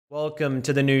Welcome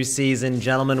to the new season,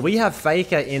 gentlemen. We have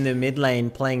Faker in the mid lane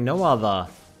playing no other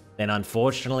than,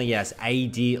 unfortunately, yes,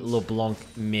 AD Leblanc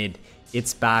mid.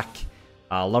 It's back.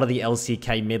 A lot of the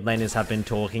LCK mid laners have been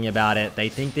talking about it. They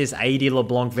think this AD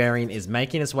LeBlanc variant is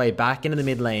making its way back into the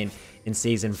mid lane in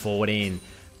Season 14.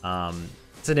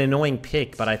 It's an annoying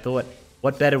pick, but I thought,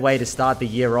 what better way to start the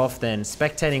year off than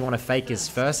spectating one of Faker's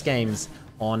first games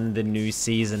on the new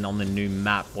season, on the new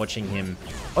map, watching him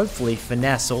hopefully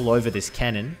finesse all over this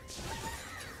cannon.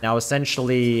 Now,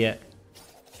 essentially,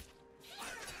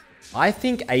 I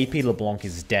think AP LeBlanc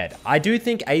is dead. I do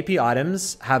think AP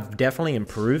items have definitely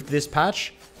improved this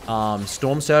patch.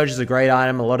 Storm Surge is a great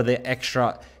item. A lot of the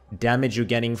extra damage you're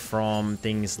getting from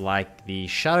things like the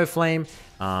Shadow Flame,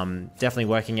 definitely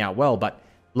working out well. But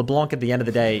LeBlanc, at the end of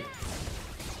the day,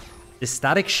 the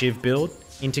static Shiv build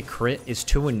into crit is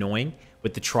too annoying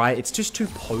with the try. It's just too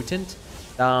potent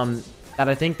that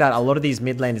I think that a lot of these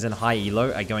mid laners in high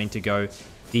elo are going to go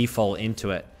default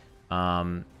into it.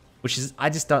 Which is,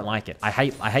 I just don't like it. I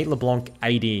hate LeBlanc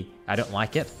AD. I don't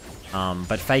like it.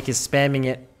 But Fake is spamming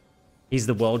it. He's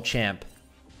the world champ.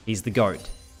 He's the GOAT.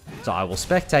 So I will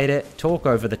spectate it, talk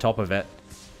over the top of it,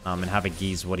 and have a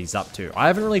geese what he's up to. I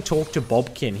haven't really talked to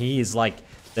Bobkin. He is like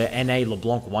the NA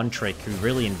LeBlanc one trick who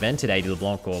really invented AD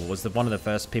LeBlanc, or was one of the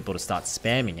first people to start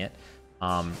spamming it.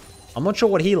 I'm not sure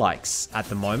what he likes at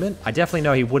the moment. I definitely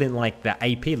know he wouldn't like the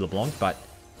AP LeBlanc, but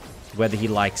whether he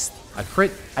likes a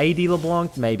crit AD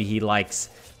LeBlanc, maybe he likes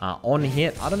on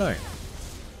hit, I don't know.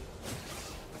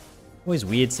 Always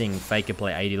weird seeing Faker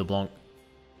play AD LeBlanc.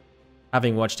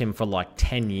 Having watched him for like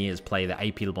 10 years play the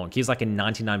AP LeBlanc. He's like a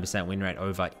 99% win rate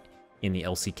over in the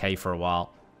LCK for a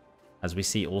while. As we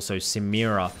see also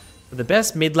Samira. The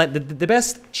best mid lane, the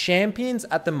best champions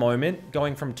at the moment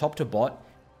going from top to bot.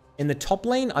 In the top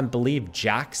lane, I believe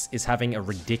Jax is having a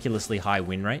ridiculously high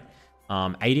win rate.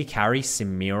 AD carry,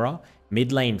 Samira.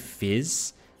 Mid lane,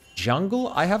 Fizz. Jungle,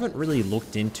 I haven't really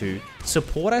looked into.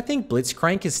 Support, I think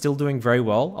Blitzcrank is still doing very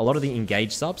well. A lot of the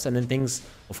engaged subs. And then things,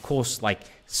 of course, like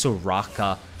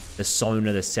Soraka, the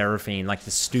Sona, the Seraphine, like the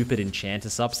stupid Enchanter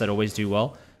subs that always do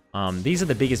well. These are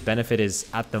the biggest benefiters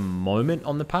at the moment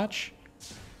on the patch.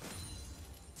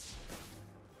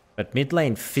 But mid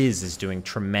lane Fizz is doing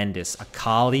tremendous.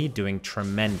 Akali doing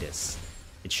tremendous.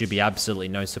 It should be absolutely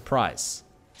no surprise.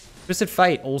 Twisted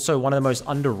Fate, also one of the most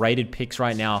underrated picks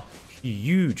right now.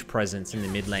 Huge presence in the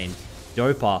mid lane.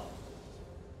 Dopa.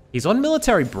 He's on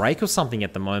military break or something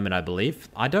at the moment, I believe.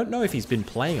 I don't know if he's been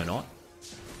playing or not.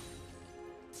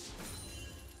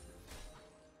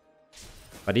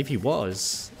 But if he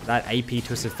was, that AP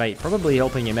Twisted Fate probably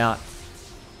helping him out.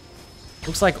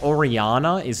 Looks like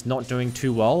Orianna is not doing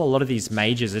too well. A lot of these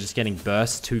mages are just getting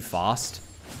burst too fast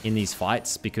in these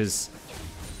fights because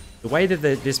the way that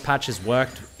this patch has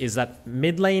worked is that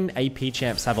mid lane AP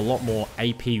champs have a lot more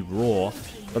AP raw,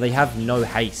 but they have no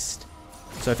haste.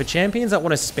 So for champions that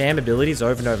want to spam abilities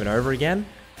over and over and over again,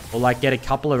 or like get a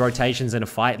couple of rotations in a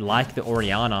fight like the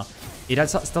Orianna, it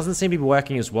doesn't seem to be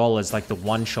working as well as like the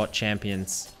one-shot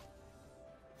champions.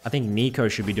 I think Nico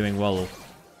should be doing well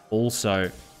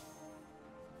also.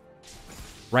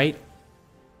 Great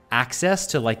access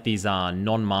to like these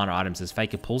non-mana items as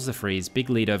Faker pulls the freeze. Big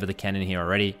lead over the cannon here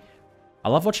already. I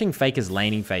love watching Faker's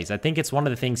laning phase. I think it's one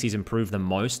of the things he's improved the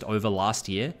most over last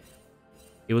year.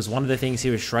 It was one of the things he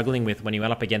was struggling with when he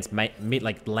went up against like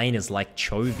laners like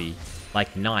Chovy,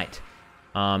 like Knight.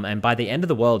 And by the end of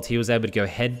the Worlds, he was able to go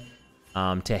head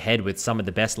to head with some of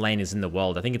the best laners in the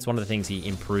world. I think it's one of the things he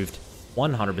improved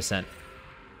 100%.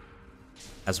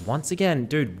 As once again,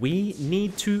 dude, we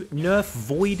need to nerf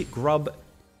Void Grub.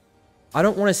 I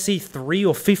don't want to see 3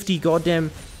 or 50 goddamn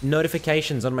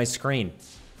notifications on my screen.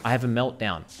 I have a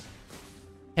meltdown.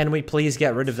 Can we please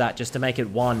get rid of that just to make it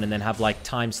 1 and then have like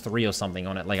 ×3 or something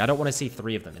on it? Like, I don't want to see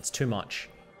 3 of them. It's too much.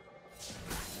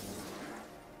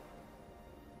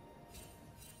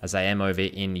 As I am over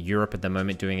in Europe at the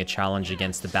moment doing a challenge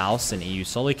against the Baus in EU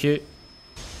Solo Queue.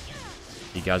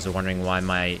 You guys are wondering why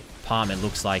my apartment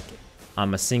looks like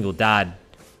I'm a single dad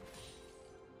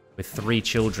with 3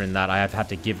 children that I have had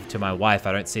to give to my wife.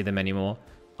 I don't see them anymore.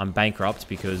 I'm bankrupt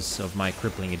because of my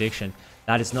crippling addiction.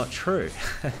 That is not true.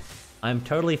 I'm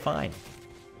totally fine.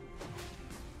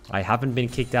 I haven't been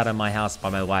kicked out of my house by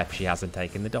my wife. She hasn't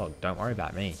taken the dog. Don't worry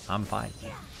about me. I'm fine.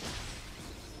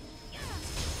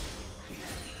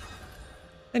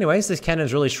 Anyways, this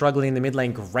cannon's really struggling in the mid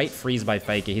lane. Great freeze by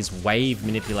Faker. His wave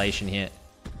manipulation here.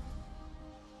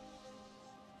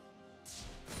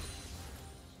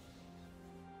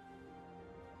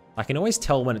 I can always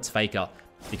tell when it's Faker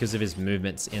because of his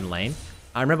movements in lane.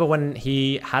 I remember when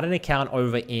he had an account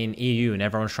over in EU and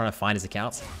everyone was trying to find his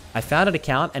accounts. I found an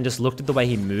account and just looked at the way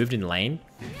he moved in lane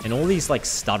and all these like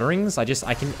stutterings.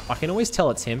 I can always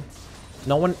tell it's him.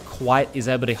 No one quite is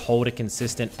able to hold a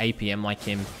consistent APM like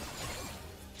him.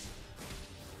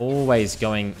 Always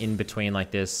going in between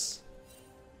like this.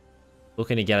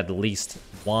 Looking to get at least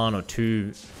 1 or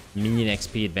 2 minion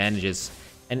XP advantages.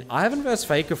 And I haven't versed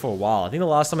Faker for a while. I think the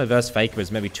last time I versed Faker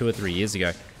was maybe 2 or 3 years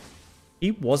ago.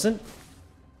 He wasn't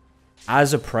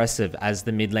as oppressive as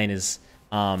the mid laners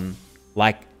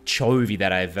like Chovy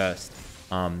that I versed.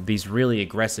 These really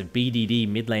aggressive BDD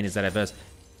mid laners that I versed.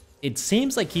 It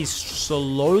seems like he's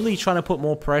slowly trying to put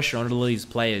more pressure on all these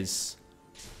players.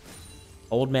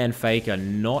 Old man Faker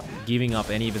not giving up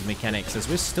any of his mechanics, as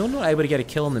we're still not able to get a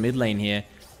kill in the mid lane here.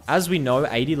 As we know,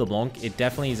 AD LeBlanc, it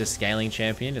definitely is a scaling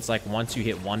champion. It's like once you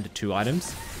hit 1 to 2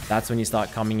 items, that's when you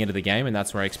start coming into the game, and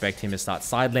that's where I expect him to start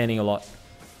side landing a lot.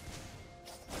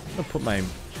 I'm going to put my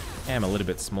cam a little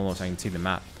bit smaller so I can see the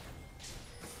map.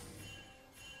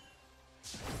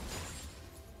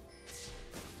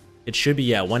 It should be,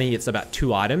 yeah, when he hits about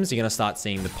 2 items, you're going to start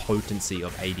seeing the potency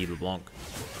of AD LeBlanc.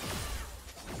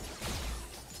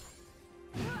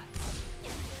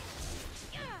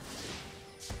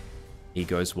 He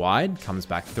goes wide, comes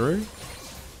back through.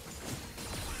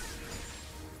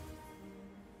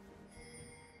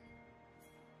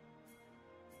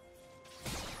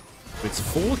 It's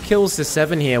 4 kills to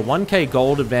 7 here. 1k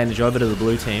gold advantage over to the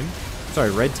blue team.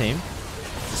 Sorry, red team.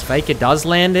 This Faker does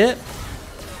land it.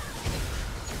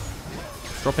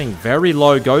 Dropping very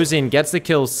low, goes in, gets the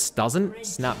kills, doesn't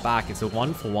snap back. It's a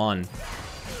 1-for-1.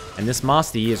 And this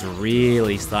Master Yi is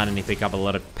really starting to pick up a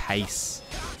lot of pace.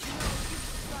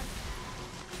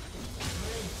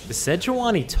 The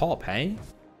Sejuani top, hey?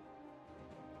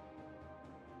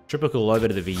 Triple over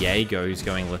to the Viego, who's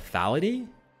going lethality.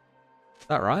 Is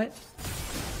that right?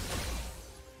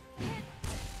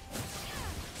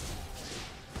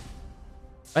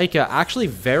 Faker actually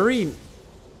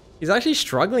he's actually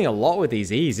struggling a lot with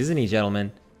these E's, isn't he,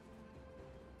 gentlemen?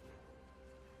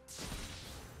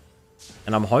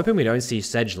 And I'm hoping we don't see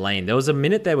Sedge lane. There was a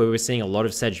minute there where we were seeing a lot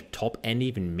of Sedge top and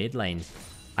even mid lane.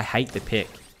 I hate the pick.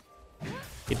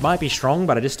 It might be strong,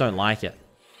 but I just don't like it.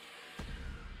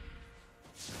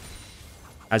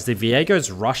 As the Viego's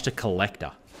rush to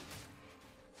Collector.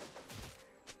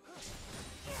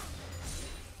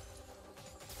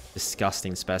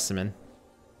 Disgusting specimen.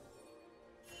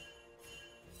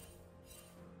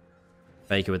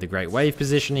 Faker with the great wave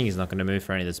positioning. He's not going to move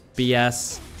for any of this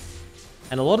BS.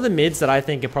 And a lot of the mids that I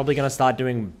think are probably going to start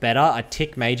doing better are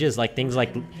tick mages. Like things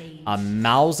like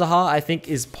Malzahar, I think,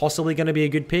 is possibly going to be a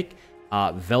good pick.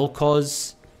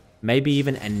 Vel'Koz, maybe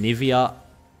even Anivia.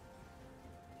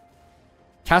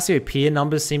 Cassiopeia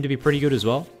numbers seem to be pretty good as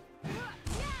well.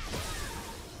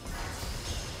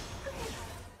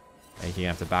 You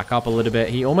have to back up a little bit.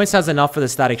 He almost has enough for the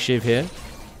static shiv here.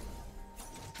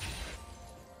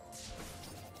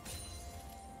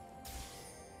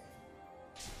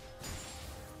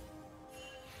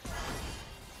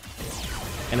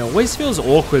 And it always feels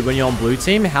awkward when you're on blue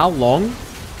team. How long?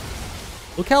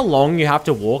 Look how long you have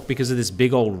to walk because of this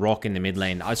big old rock in the mid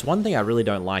lane. It's one thing I really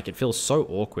don't like. It feels so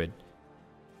awkward.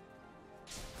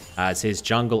 As his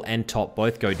jungle and top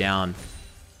both go down.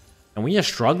 And we are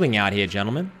struggling out here,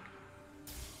 gentlemen.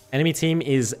 Enemy team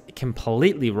is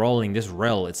completely rolling this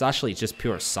rel. It's actually just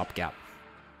pure sup gap.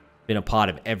 Been a part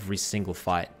of every single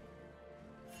fight.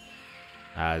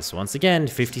 As once again,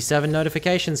 57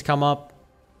 notifications come up.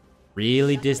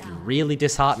 Really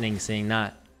disheartening seeing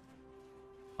that.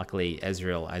 Luckily,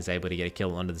 Ezreal is able to get a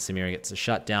kill onto the Samira, gets a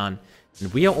shutdown.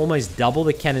 And we are almost double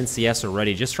the Kennen CS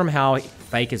already, just from how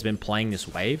Fake has been playing this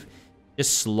wave.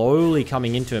 Just slowly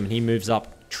coming into him, and he moves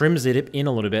up, trims it in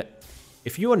a little bit.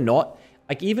 If you are not,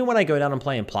 like even when I go down and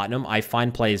play in Platinum, I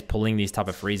find players pulling these type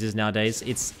of freezes nowadays.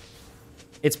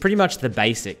 It's pretty much the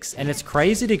basics. And it's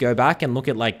crazy to go back and look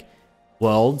at like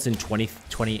Worlds in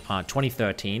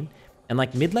 2013, and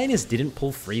like mid laners didn't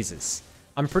pull freezes.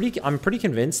 I'm pretty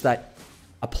convinced that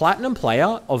a Platinum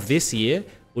player of this year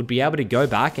would be able to go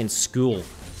back and school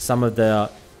some of the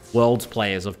Worlds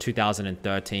players of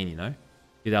 2013, you know?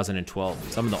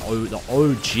 2012. Some of the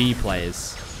OG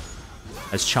players.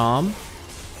 As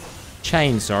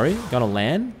Chain, sorry. Gonna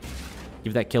land.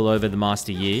 Give that kill over the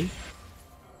Master Yi.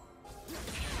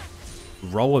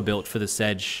 Rower built for the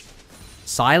Sedge.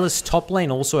 Silas top lane,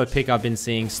 also a pick I've been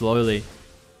seeing slowly.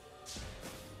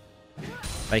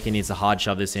 Faker needs to hard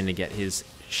shove this in to get his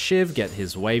Shiv, get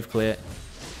his wave clear.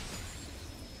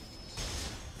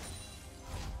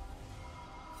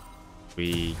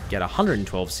 We get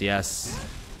 112 CS.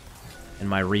 And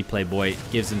my replay boy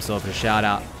gives himself a shout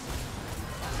out.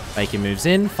 Faker moves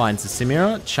in, finds the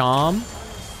Samira. Charm.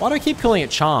 Why do I keep calling it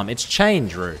Charm? It's Chain,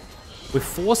 Drew. We're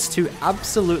forced to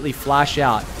absolutely flash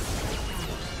out.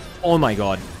 Oh my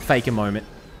god. Faker moment.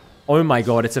 Oh my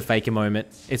god, it's a Faker moment.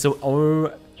 It's a...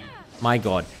 Oh my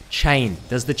god. Chain.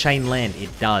 Does the chain land? It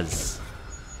does.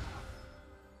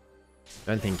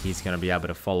 Don't think he's going to be able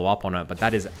to follow up on it, but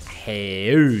that is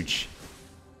huge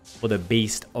for the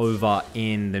beast over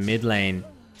in the mid lane.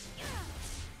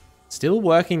 Still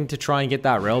working to try and get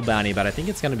that rail bounty, but I think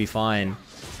it's going to be fine.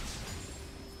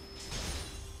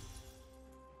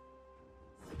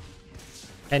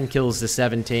 10 kills to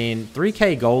 17.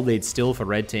 3k gold lead still for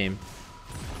red team.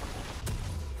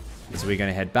 So we're going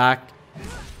to head back.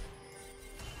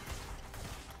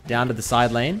 Down to the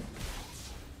side lane.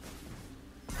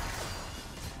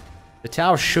 The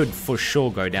tower should for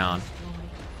sure go down.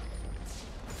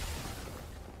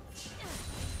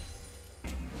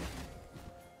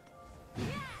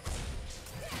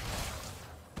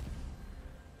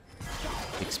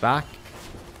 Kicks back.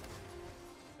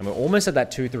 And we're almost at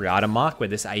that 2-3 item mark where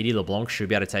this 80 LeBlanc should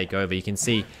be able to take over. You can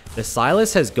see the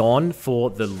Silas has gone for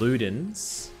the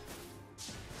Ludens.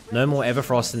 No more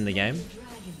Everfrost in the game.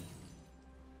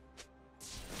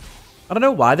 I don't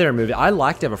know why they removed it. I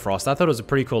liked Everfrost. I thought it was a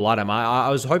pretty cool item. I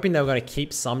was hoping they were going to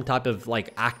keep some type of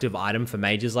like active item for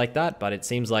mages like that, but it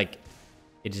seems like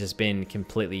it's just been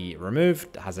completely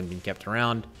removed. It hasn't been kept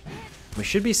around. We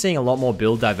should be seeing a lot more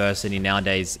build diversity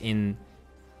nowadays in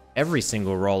every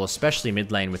single role, especially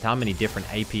mid lane, with how many different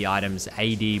AP items,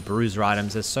 AD, bruiser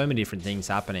items. There's so many different things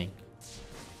happening.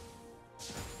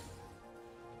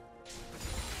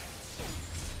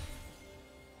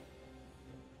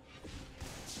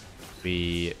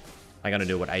 We are going to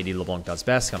do what AD LeBlanc does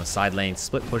best. Kind of side lane,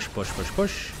 split push, push, push,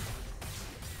 push.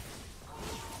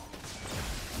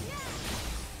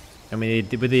 And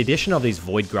with the addition of these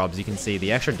Void Grubs, you can see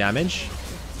the extra damage.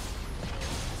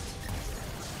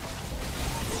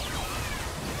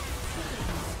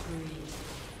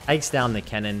 Takes down the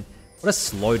cannon. What a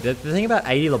slow death. The thing about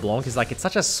AD LeBlanc is like it's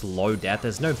such a slow death.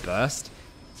 There's no burst.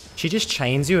 She just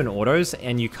chains you in autos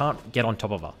and you can't get on top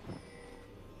of her.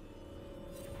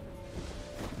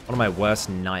 One of my worst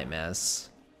nightmares.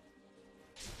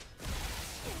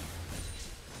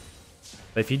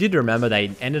 But if you did remember,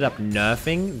 they ended up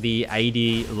nerfing the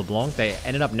AD LeBlanc. They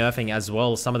ended up nerfing as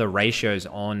well some of the ratios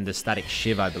on the static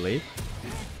Shiv, I believe.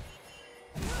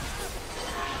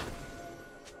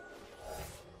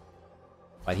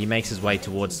 But he makes his way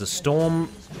towards the Storm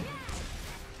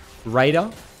Raider.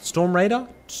 Storm Raider?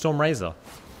 Storm Razor.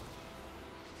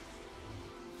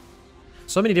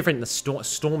 So many different...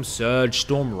 Storm Surge,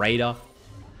 Storm Raider,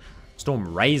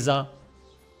 Storm Razor.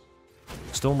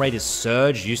 Storm Raider's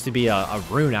Surge used to be a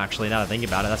rune, actually, now that I think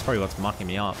about it. That's probably what's mucking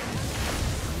me up.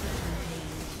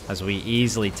 As we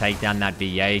easily take down that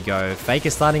Viego. Fake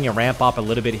is starting to ramp up a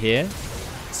little bit here.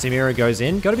 Samira goes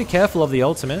in. Got to be careful of the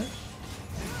ultimate.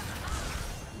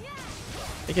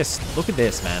 I guess, look at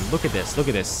this, man. Look at this, look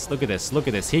at this, look at this, look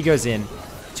at this. He goes in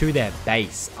to their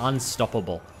base.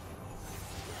 Unstoppable.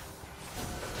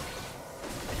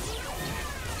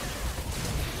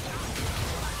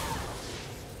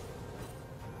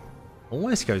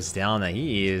 Almost goes down there.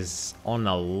 He is on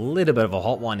a little bit of a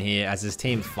hot one here as his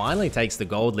team finally takes the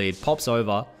gold lead. Pops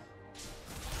over.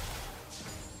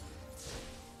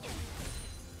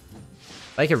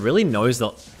 Baker really knows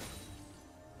the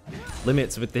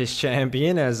limits with this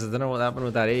champion, as I don't know what happened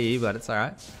with that E, but it's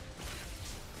alright.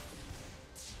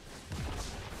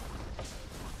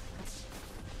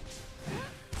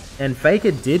 And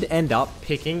Faker did end up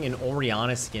picking an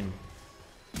Orianna skin.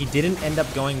 He didn't end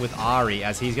up going with Ari,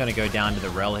 as he's going to go down to the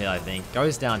Rel here, I think.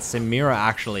 Goes down. Samira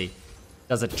actually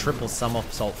does a triple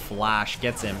somersault flash,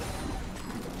 gets him.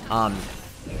 A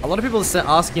lot of people are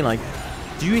asking, like,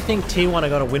 do you think T1 are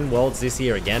going to win Worlds this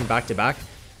year again, back to back?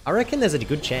 I reckon there's a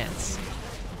good chance.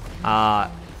 I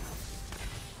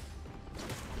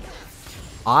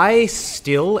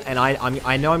still, and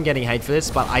I know I'm getting hate for this,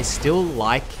 but I still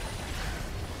like...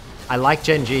 I like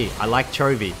Gen G. I like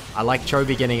Chovy. I like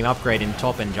Chovy getting an upgrade in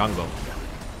top and jungle.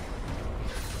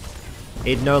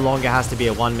 It no longer has to be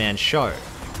a one-man show.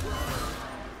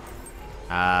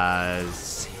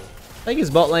 As I think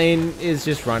his bot lane is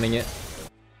just running it.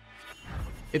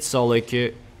 It's solo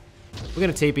cute. We're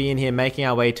going to TP in here, making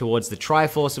our way towards the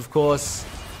Triforce, of course.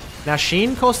 Now,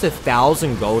 Sheen costs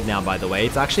 1,000 gold now, by the way.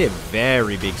 It's actually a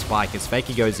very big spike as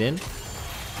Faker goes in.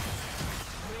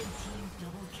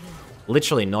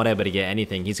 Literally not able to get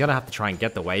anything. He's going to have to try and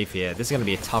get the wave here. This is going to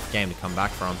be a tough game to come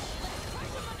back from.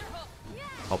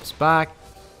 Hops back.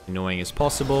 Annoying as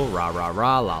possible. Rah, rah,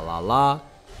 rah, la, la, la.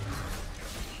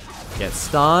 Get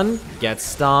stunned. Get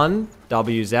stunned.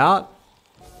 W's out.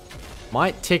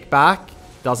 Might tick back.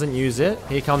 Doesn't use it.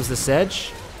 Here comes the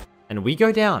Sedge. And we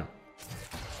go down.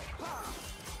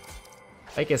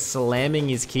 Faker slamming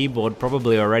his keyboard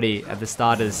probably already at the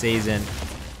start of the season.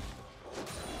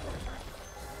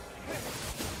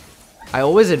 I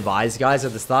always advise guys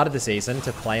at the start of the season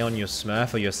to play on your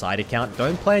Smurf or your side account.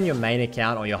 Don't play on your main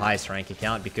account or your highest rank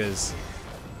account because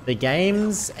the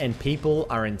games and people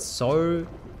are in so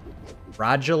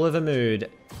fragile of a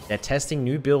mood. They're testing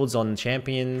new builds on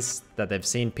champions that they've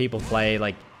seen people play.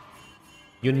 Like,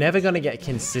 you're never going to get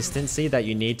consistency that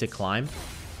you need to climb.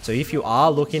 So if you are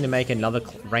looking to make another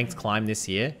ranked climb this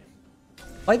year,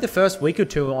 play the first week or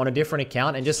two on a different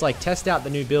account and just like test out the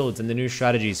new builds and the new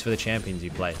strategies for the champions you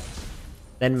play.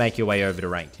 Then make your way over to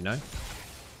ranked, you know?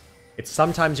 It's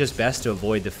sometimes just best to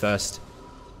avoid the first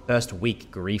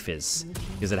week griefers.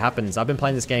 Because it happens. I've been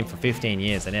playing this game for 15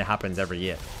 years and it happens every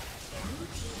year.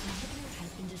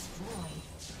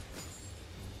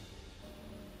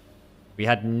 We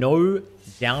had no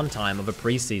downtime of a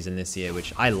preseason this year,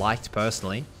 which I liked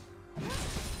personally.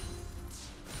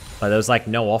 But there was like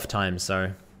no off time,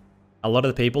 so a lot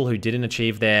of the people who didn't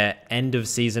achieve their end of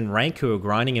season rank, who were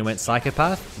grinding and went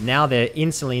psychopath, now they're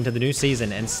instantly into the new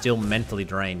season and still mentally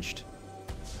deranged.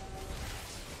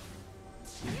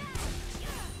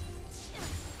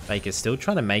 Faker's still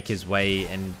trying to make his way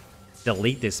and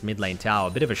delete this mid lane tower.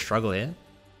 A bit of a struggle here.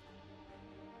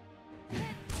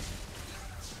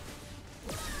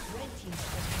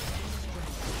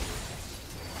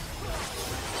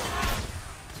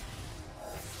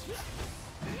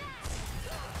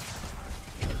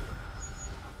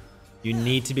 You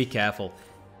need to be careful.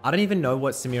 I don't even know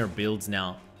what Samira builds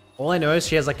now. All I know is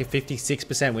she has like a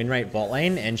 56% win rate bot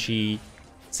lane and she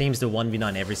seems to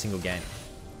 1v9 every single game.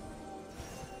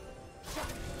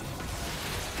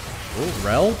 Ooh,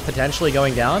 Rel potentially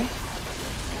going down.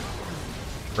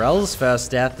 Rel's first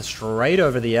death straight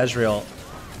over the Ezreal.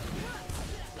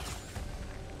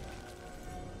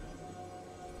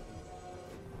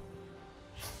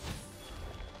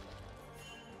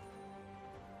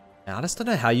 I just don't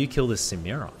know how you kill this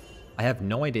Samira. I have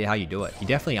no idea how you do it. You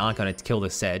definitely aren't going to kill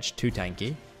the Sedge. Too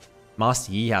tanky.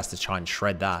 Master Yi has to try and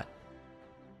shred that.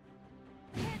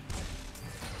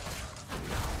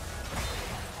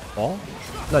 Oh?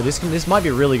 No, this might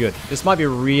be really good. This might be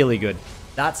really good.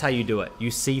 That's how you do it. You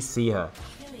CC her.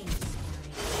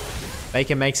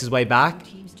 Faker makes his way back.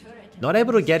 Not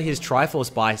able to get his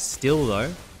Triforce by still,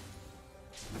 though.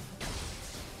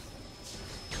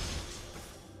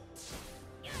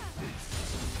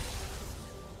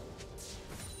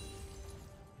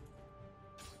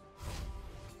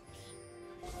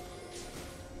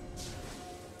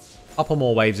 Couple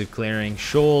more waves of clearing.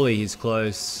 Surely he's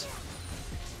close.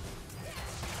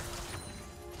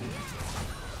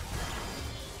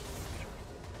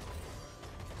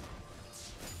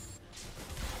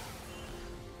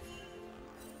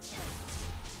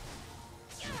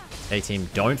 Hey team,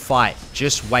 don't fight.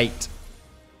 Just wait.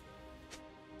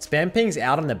 Spam ping's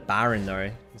out on the Baron though.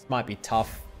 This might be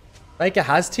tough. Faker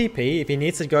has TP. If he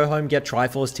needs to go home, get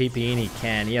Triforce TP in, he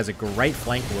can. He has a great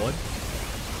flank ward.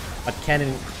 But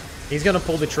Kennen... he's going to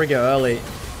pull the trigger early.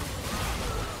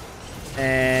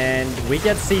 And we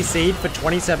get CC'd for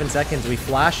 27 seconds. We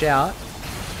flash out.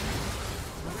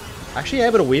 Actually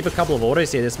able to weave a couple of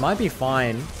autos here. This might be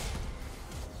fine.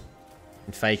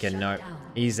 And Faker, no.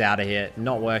 He's out of here.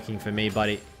 Not working for me,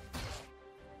 buddy.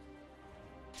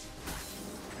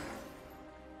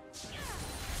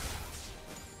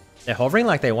 They're hovering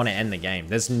like they want to end the game.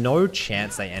 There's no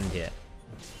chance they end here.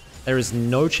 There is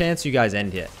no chance you guys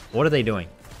end here. What are they doing?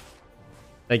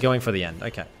 They're going for the end.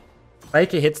 Okay.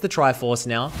 Faker hits the Triforce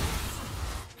now.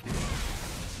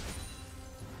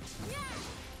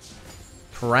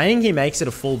 Praying he makes it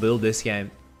a full build this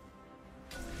game.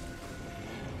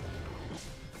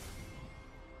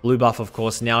 Blue buff, of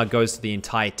course, now it goes to the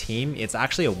entire team. It's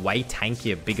actually a way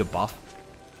tankier, bigger buff.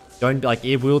 Don't, like,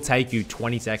 it will take you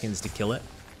 20 seconds to kill it.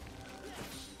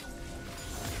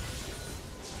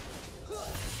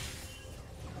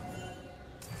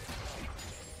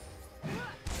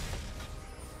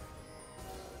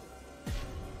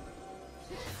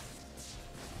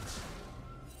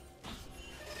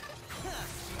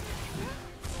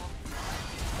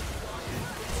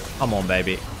 Come on,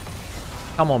 baby.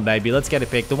 Come on, baby. Let's get a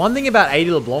pick. The one thing about AD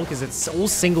LeBlanc is it's all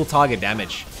single target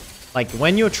damage. Like,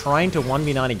 when you're trying to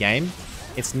 1v9 a game,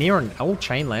 it's near an... oh,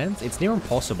 chain lands. It's near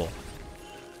impossible.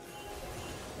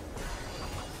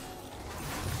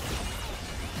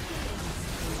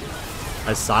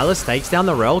 As Sylas takes down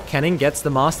the Rel, Kennen gets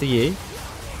the Master Yi.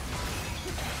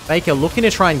 Faker looking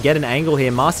to try and get an angle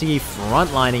here. Master Yi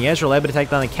frontlining. Ezreal able to take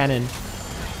down the cannon.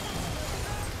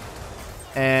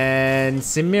 And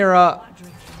Samira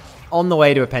on the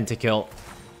way to a pentakill.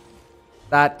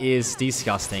 That is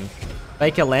disgusting.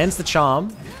 Faker lands the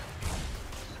charm.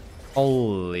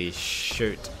 Holy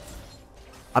shoot.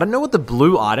 I don't know what the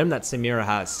blue item that Samira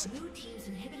has.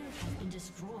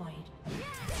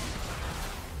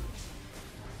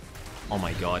 Oh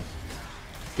my god.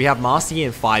 We have Master Yi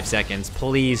in 5 seconds.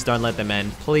 Please don't let them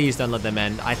end. Please don't let them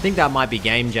end. I think that might be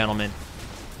game, gentlemen.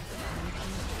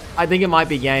 I think it might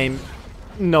be game.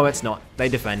 No, it's not. They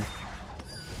defend.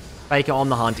 Faker on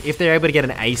the hunt. If they're able to get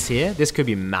an ace here, this could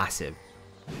be massive.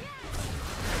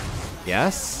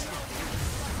 Yes.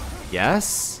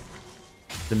 Yes.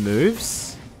 The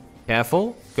moves.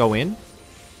 Careful. Go in.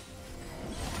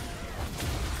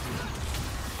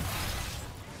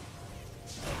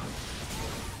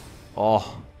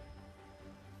 Oh.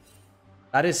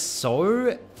 That is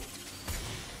so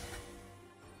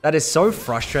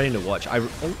frustrating to watch.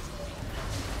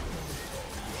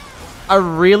 I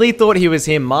really thought he was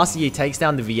him. Master Yi takes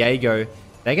down the Viego.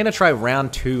 They're going to try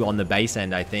round 2 on the base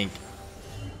end, I think.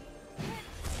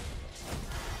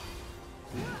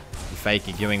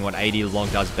 Faker doing what AD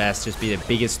Leblanc does best. Just be the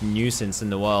biggest nuisance in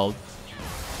the world.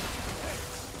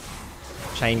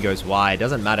 Chain goes wide.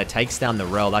 Doesn't matter. Takes down the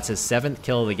Rel. That's his 7th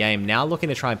kill of the game. Now looking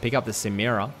to try and pick up the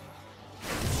Samira.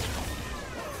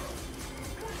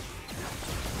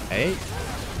 Okay.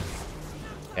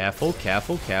 Careful,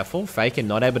 careful, careful. Faker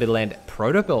not able to land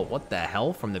Protocol. What the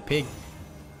hell from the pig?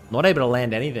 Not able to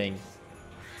land anything.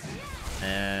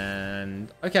 And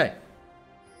okay.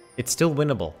 It's still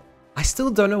winnable. I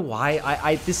still don't know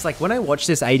why. This, like, when I watch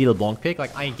this AD LeBlanc pick,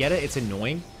 like, I get it, it's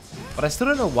annoying. But I still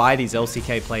don't know why these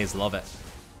LCK players love it.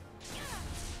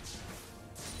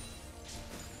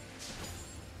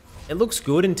 It looks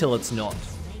good until it's not.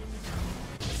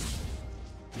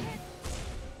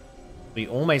 We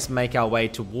almost make our way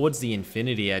towards the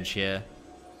Infinity Edge here.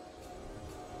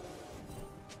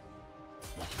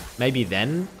 Maybe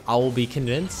then I will be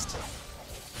convinced.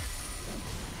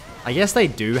 I guess they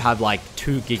do have like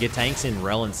 2 Giga Tanks in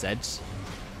Rel and Seds.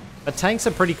 But tanks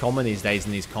are pretty common these days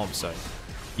in these comps, so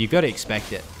you got to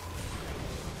expect it.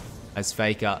 As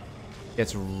Faker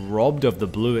gets robbed of the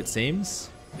blue, it seems.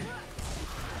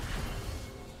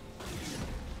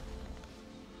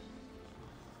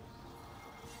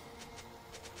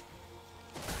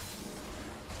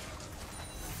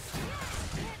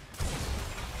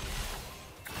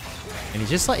 And he's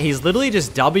just like, he's literally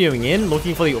just Wing in,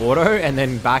 looking for the auto, and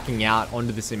then backing out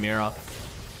onto the Samira.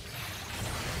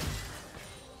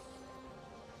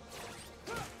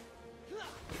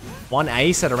 One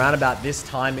ace at around about this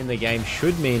time in the game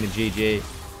should mean a GG.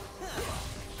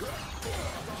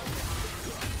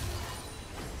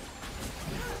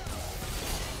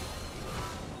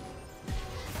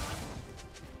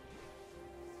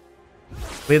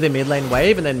 Clear the mid lane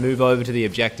wave and then move over to the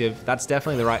objective. That's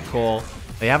definitely the right call.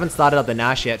 They haven't started up the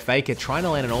Nash yet. Faker trying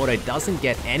to land an auto, doesn't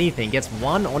get anything. Gets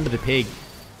one onto the pig.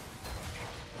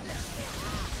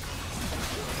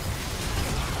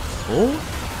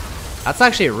 Oh, that's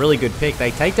actually a really good pick.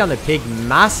 They take down the pig.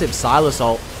 Massive Silas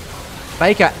ult.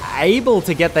 Faker able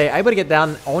to get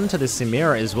down onto the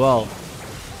Samira as well.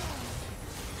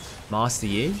 Master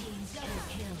Yi.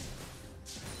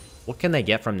 What can they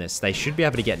get from this? They should be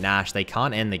able to get Nash. They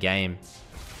can't end the game.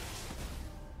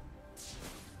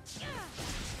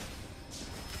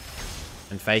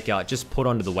 And Faker just put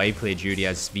onto the wave clear duty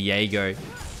as Viego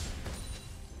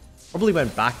probably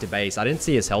went back to base. I didn't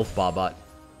see his health bar, but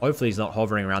hopefully he's not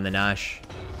hovering around the Nash.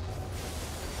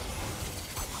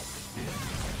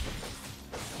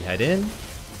 You head in.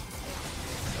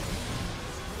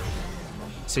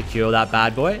 Secure that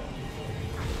bad boy.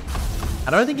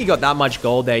 I don't think he got that much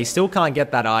gold there. He still can't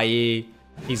get that IE.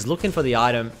 He's looking for the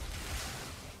item.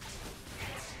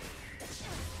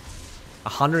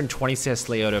 120 CS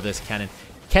Leota of this cannon.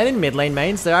 Cannon mid lane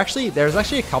mains, there's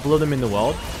actually a couple of them in the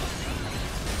world.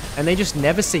 And they just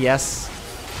never CS.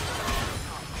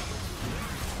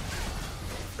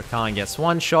 Rakan gets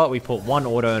one shot. We put one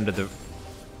auto under the...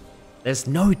 There's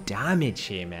no damage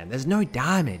here, man. There's no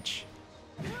damage.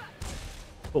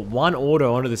 Put one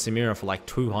auto onto the Samira for like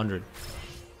 200.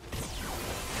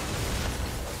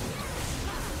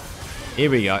 Here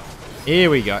we go. Here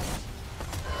we go.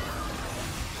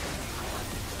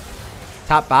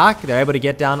 Tap back. They're able to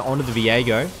get down onto the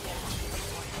Viego.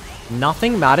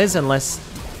 Nothing matters unless...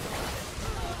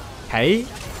 Okay.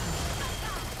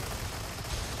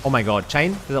 Oh my god.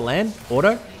 Chain. Does it land?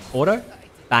 Auto. Auto.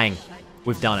 Bang.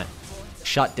 We've done it.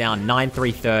 Shut down.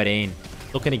 9-3-13.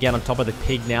 Looking to get on top of the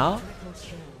pig now.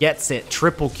 Gets it.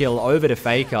 Triple kill over to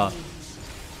Faker.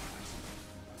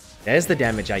 There's the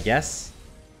damage, I guess.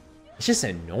 It's just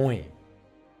annoying.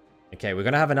 Okay, we're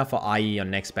going to have enough for IE on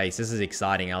next base. This is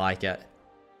exciting. I like it.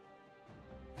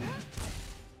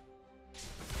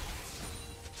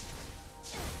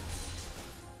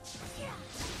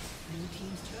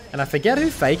 And I forget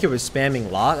who Faker was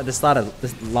spamming at the start of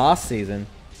this last season.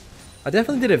 I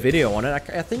definitely did a video on it.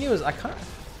 I think it was... I can't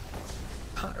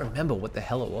remember what the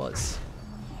hell it was.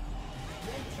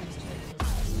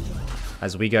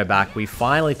 As we go back, we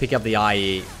finally pick up the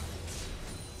IE.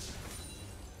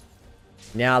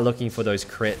 Now looking for those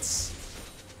crits.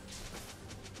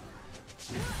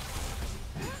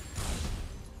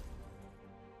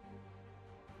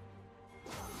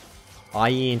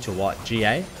 IE into what?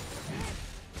 GA?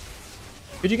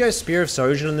 Could you go Spear of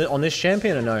Sojin on this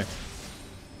champion or no?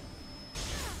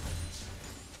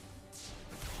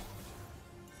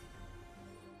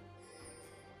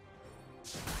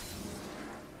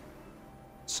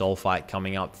 Soul fight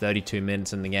coming up, 32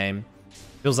 minutes in the game.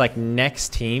 Feels like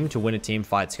next team to win a team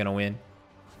fight's gonna win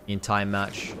the entire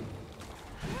match.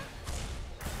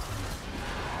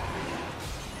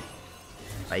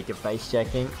 Faker face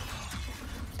checking.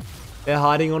 They're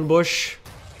hiding on bush.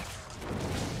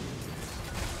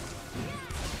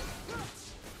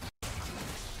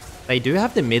 They do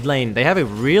have the mid lane. They have a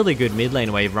really good mid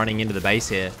lane wave running into the base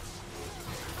here.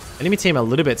 Enemy team a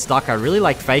little bit stuck. I really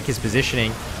like Faker's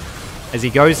positioning. As he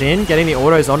goes in, getting the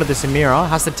autos onto the Samira.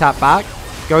 Has to tap back.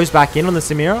 Goes back in on the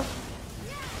Samira.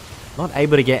 Not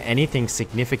able to get anything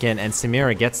significant. And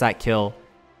Samira gets that kill.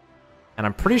 And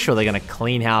I'm pretty sure they're going to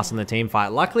clean house on the team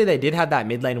fight. Luckily, they did have that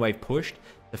mid lane wave pushed.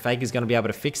 The Faker's going to be able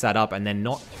to fix that up and then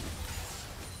not...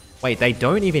 Wait, they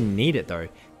don't even need it though.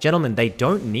 Gentlemen, they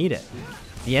don't need it.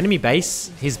 The enemy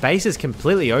base, his base is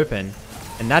completely open.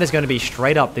 And that is going to be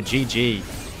straight up the GG.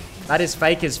 That is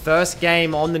Faker's first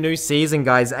game on the new season,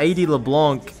 guys. AD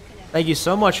LeBlanc. Thank you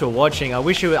so much for watching. I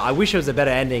wish it was a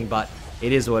better ending, but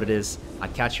it is what it is. I'll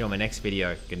catch you on my next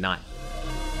video. Good night.